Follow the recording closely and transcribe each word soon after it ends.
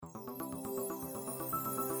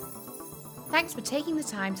Thanks for taking the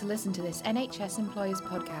time to listen to this NHS Employers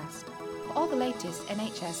podcast. For all the latest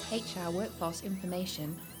NHS HR workforce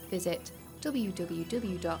information, visit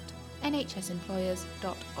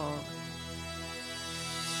www.nhsemployers.org.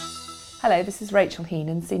 Hello, this is Rachel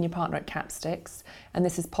Heenan, Senior Partner at Capstix, and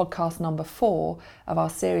this is podcast number 4 of our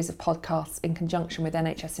series of podcasts in conjunction with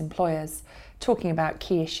NHS Employers, talking about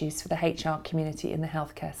key issues for the HR community in the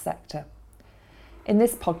healthcare sector. In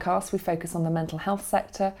this podcast, we focus on the mental health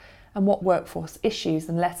sector and what workforce issues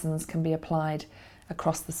and lessons can be applied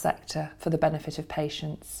across the sector for the benefit of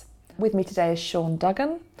patients. With me today is Sean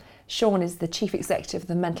Duggan. Sean is the Chief Executive of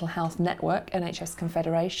the Mental Health Network NHS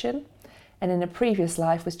Confederation, and in a previous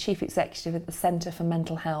life was Chief Executive at the Centre for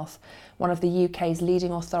Mental Health, one of the UK's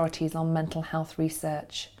leading authorities on mental health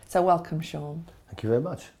research. So welcome, Sean. Thank you very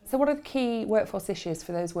much. So what are the key workforce issues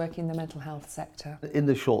for those working in the mental health sector? In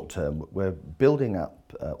the short term, we're building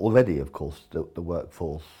up already, of course, the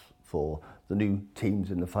workforce for the new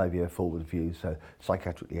teams in the 5-year forward view, so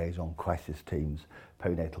psychiatric liaison, crisis teams,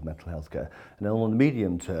 perinatal mental health care. And then on the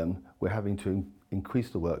medium term, we're having to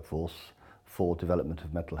increase the workforce for development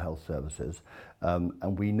of mental health services.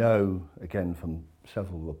 And we know, again, from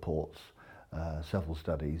several reports, several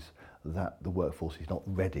studies, that the workforce is not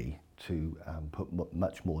ready to put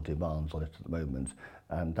much more demands on it at the moment.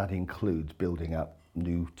 And that includes building up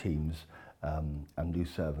new teams and new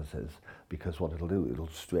services, because what it'll do, it'll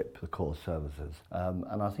strip the core services.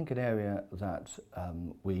 And I think an area that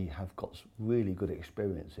we have got really good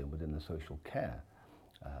experience in within the social care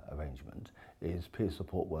arrangement is peer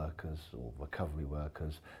support workers or recovery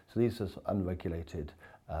workers. So these are unregulated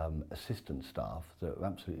assistant staff that are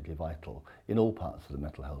absolutely vital in all parts of the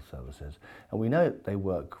mental health services. And we know they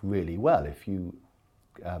work really well. If you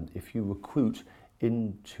recruit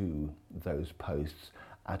into those posts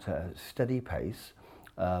at a steady pace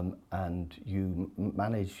and you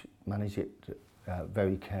manage it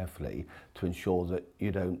very carefully to ensure that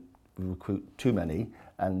you don't recruit too many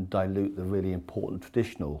and dilute the really important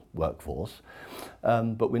traditional workforce.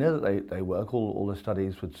 But we know that they work. All the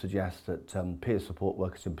studies would suggest that peer support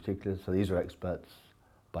workers in particular, so these are experts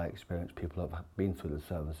by experience, people who have been through the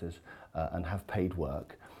services and have paid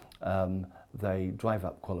work, they drive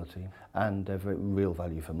up quality and they're very real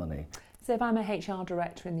value for money. So if I'm a HR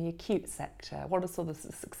director in the acute sector, what are sort of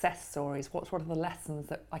the success stories? What are the lessons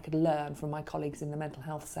that I could learn from my colleagues in the mental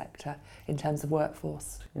health sector in terms of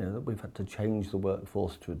workforce? You know, we've had to change the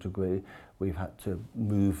workforce to a degree. We've had to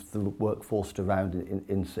move the workforce around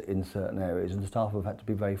in certain areas, and the staff have had to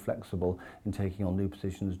be very flexible in taking on new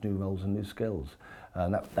positions, new roles and new skills.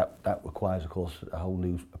 And that requires, of course, a whole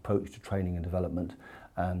new approach to training and development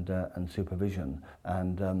and supervision.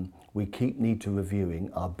 And we need to reviewing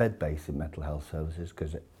our bed base in mental health services,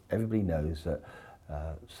 because everybody knows that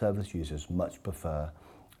service users much prefer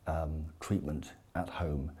treatment at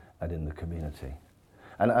home and in the community.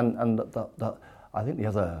 And I think the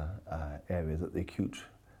other area that the acute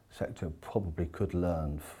sector probably could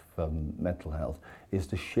learn from mental health is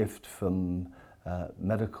the shift from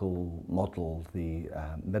medical model, the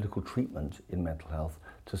medical treatment in mental health,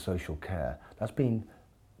 to social care. That's been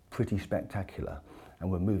pretty spectacular,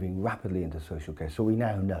 and we're moving rapidly into social care. So we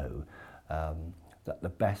now know that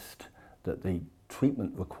the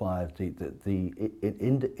treatment required, the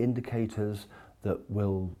indicators that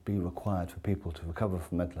will be required for people to recover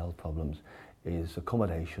from mental health problems is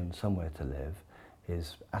accommodation, somewhere to live,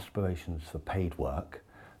 is aspirations for paid work,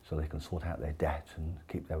 so they can sort out their debt and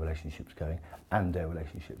keep their relationships going and their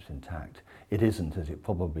relationships intact. It isn't, as it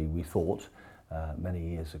probably we thought many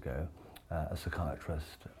years ago, a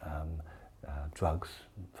psychiatrist, drugs,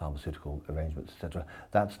 pharmaceutical arrangements, etc.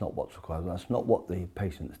 That's not what's required. That's not what the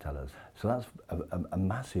patients tell us. So that's a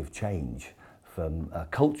massive change from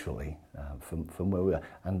culturally from where we are.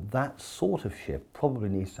 And that sort of shift probably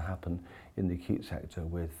needs to happen in the acute sector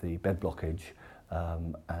with the bed blockage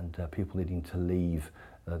and people needing to leave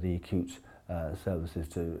the acute services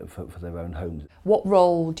for their own homes. What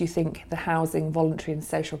role do you think the housing, voluntary and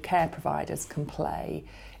social care providers can play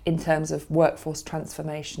in terms of workforce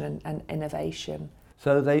transformation and innovation?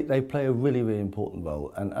 So they play a really, really important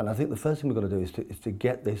role. And I think the first thing we've got to do is to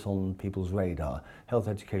get this on people's radar. Health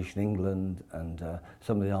Education England and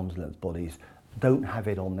some of the arm's length bodies don't have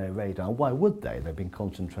it on their radar. Why would they? They've been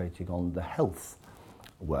concentrating on the health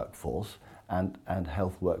workforce and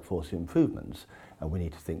health workforce improvements. And we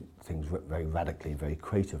need to think things very radically, very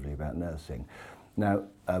creatively about nursing. Now,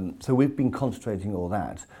 so we've been concentrating all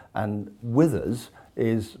that, and with us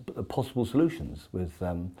is possible solutions with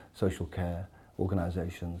social care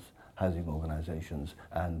organisations, housing organisations,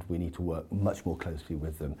 and we need to work much more closely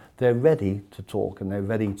with them. They're ready to talk and they're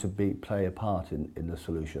ready to play a part in the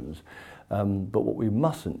solutions. But what we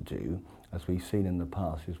mustn't do, as we've seen in the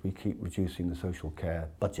past, is we keep reducing the social care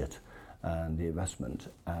budget and the investment,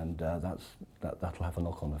 and that'll have a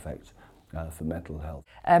knock-on effect for mental health.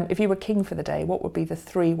 If you were king for the day, what would be the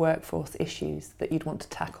 3 workforce issues that you'd want to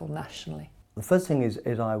tackle nationally? The first thing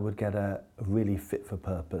is I would get a really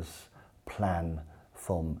fit-for-purpose plan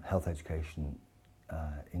from Health Education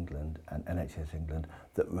England and NHS England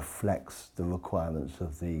that reflects the requirements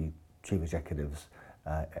of the chief executives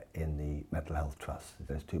in the Mental Health Trust.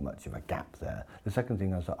 There's too much of a gap there. The second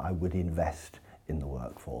thing is that I would invest in the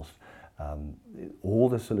workforce. All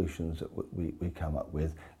the solutions that we come up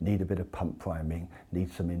with need a bit of pump priming,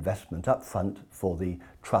 need some investment up front for the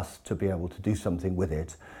trust to be able to do something with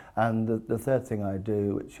it. And the third thing I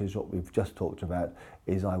do, which is what we've just talked about,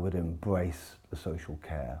 is I would embrace the social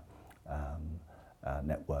care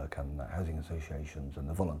network and the housing associations and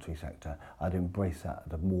the voluntary sector. I'd embrace that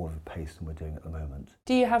at more of a pace than we're doing at the moment.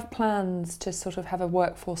 Do you have plans to sort of have a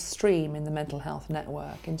workforce stream in the mental health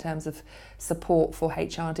network in terms of support for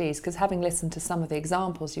HRDs? Because having listened to some of the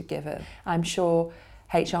examples you've given, I'm sure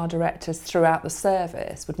HR directors throughout the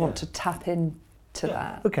service would want to tap into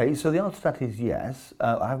that. Okay, so the answer to that is yes.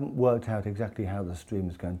 I haven't worked out exactly how the stream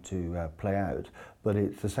is going to play out, but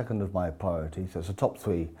it's the second of my priorities, so it's the top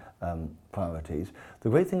 3 priorities. The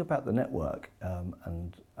great thing about the network,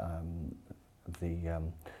 and the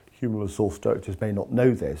human resource directors may not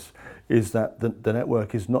know this, is that the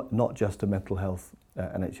network is not just a mental health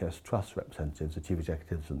NHS Trust representatives, the chief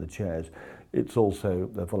executives and the chairs, it's also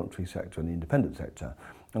the voluntary sector and the independent sector.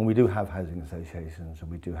 And we do have housing associations and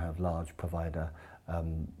we do have large provider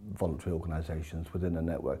voluntary organisations within the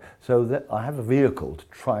network. So that I have a vehicle to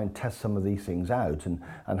try and test some of these things out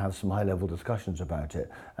and have some high-level discussions about it.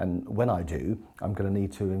 And when I do, I'm going to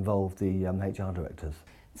need to involve the HR directors.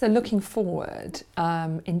 So looking forward,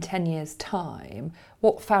 in 10 years' time,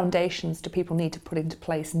 what foundations do people need to put into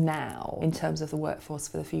place now in terms of the workforce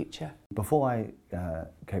for the future? Before I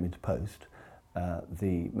came into post,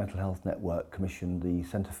 the Mental Health Network commissioned the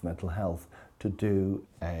Centre for Mental Health to do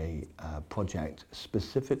a project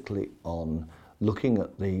specifically on looking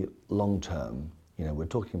at the long term. You know, we're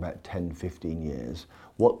talking about 10, 15 years,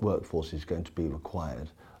 what workforce is going to be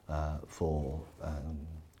required for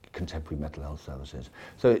contemporary mental health services.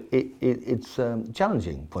 So it's a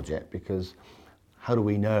challenging project because how do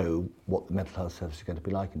we know what the mental health service is going to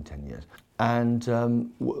be like in 10 years? And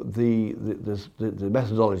the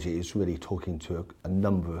methodology is really talking to a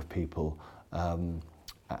number of people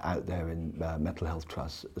out there in mental health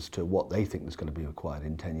trusts as to what they think is going to be required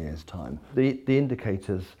in 10 years' time. The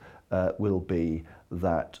indicators will be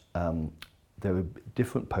that there are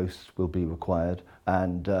different posts will be required,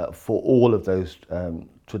 and for all of those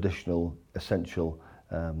traditional essential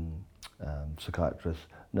psychiatrists,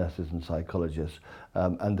 nurses and psychologists,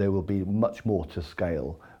 and there will be much more to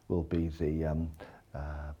scale, will be the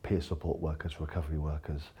peer support workers, recovery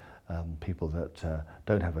workers, people that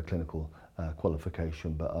don't have a clinical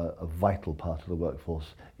qualification but are a vital part of the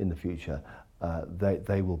workforce in the future.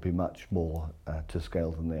 They will be much more to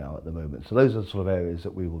scale than they are at the moment. So those are the sort of areas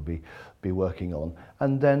that we will be working on.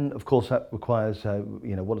 And then, of course, that requires,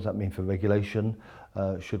 what does that mean for regulation?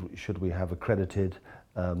 Should we have accredited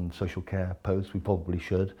social care posts? We probably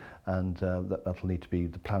should, and that'll need to be,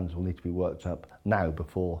 the plans will need to be worked up now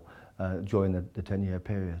before during the 10-year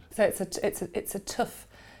period. So it's a tough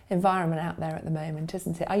environment out there at the moment,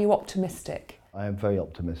 isn't it? Are you optimistic? I am very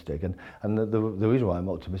optimistic, and the reason why I'm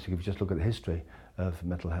optimistic, if you just look at the history of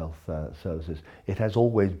mental health services, it has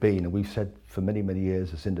always been, and we've said for many, many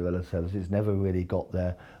years, the Cinderella service, it's never really got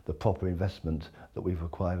the proper investment that we've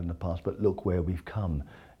required in the past, but look where we've come.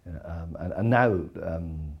 And now,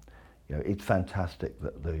 it's fantastic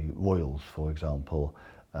that the Royals, for example,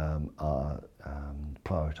 are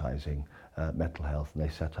prioritising mental health, and they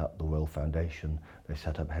set up the Royal Foundation, they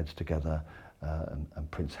set up Heads Together,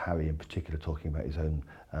 and Prince Harry in particular talking about his own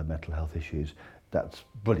mental health issues. That's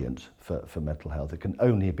brilliant for mental health. It can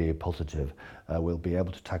only be a positive. We'll be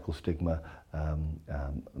able to tackle stigma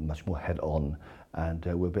much more head on, and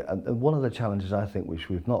one of the challenges I think which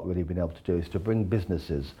we've not really been able to do is to bring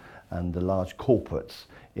businesses and the large corporates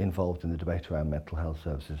involved in the debate around mental health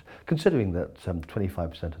services, considering that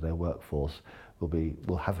 25% of their workforce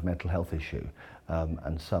will have a mental health issue,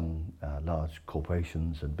 and some large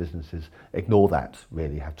corporations and businesses ignore that,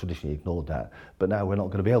 really have traditionally ignored that, but now we're not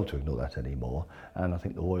going to be able to ignore that anymore, and I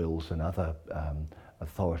think the Royals and other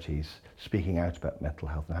authorities speaking out about mental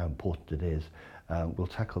health and how important it is will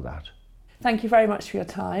tackle that. Thank you very much for your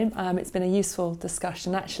time. It's been a useful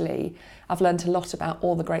discussion. Actually, I've learned a lot about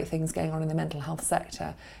all the great things going on in the mental health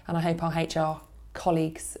sector, and I hope our HR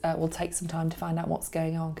colleagues will take some time to find out what's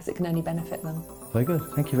going on, because it can only benefit them. Very good.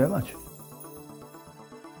 Thank you very much.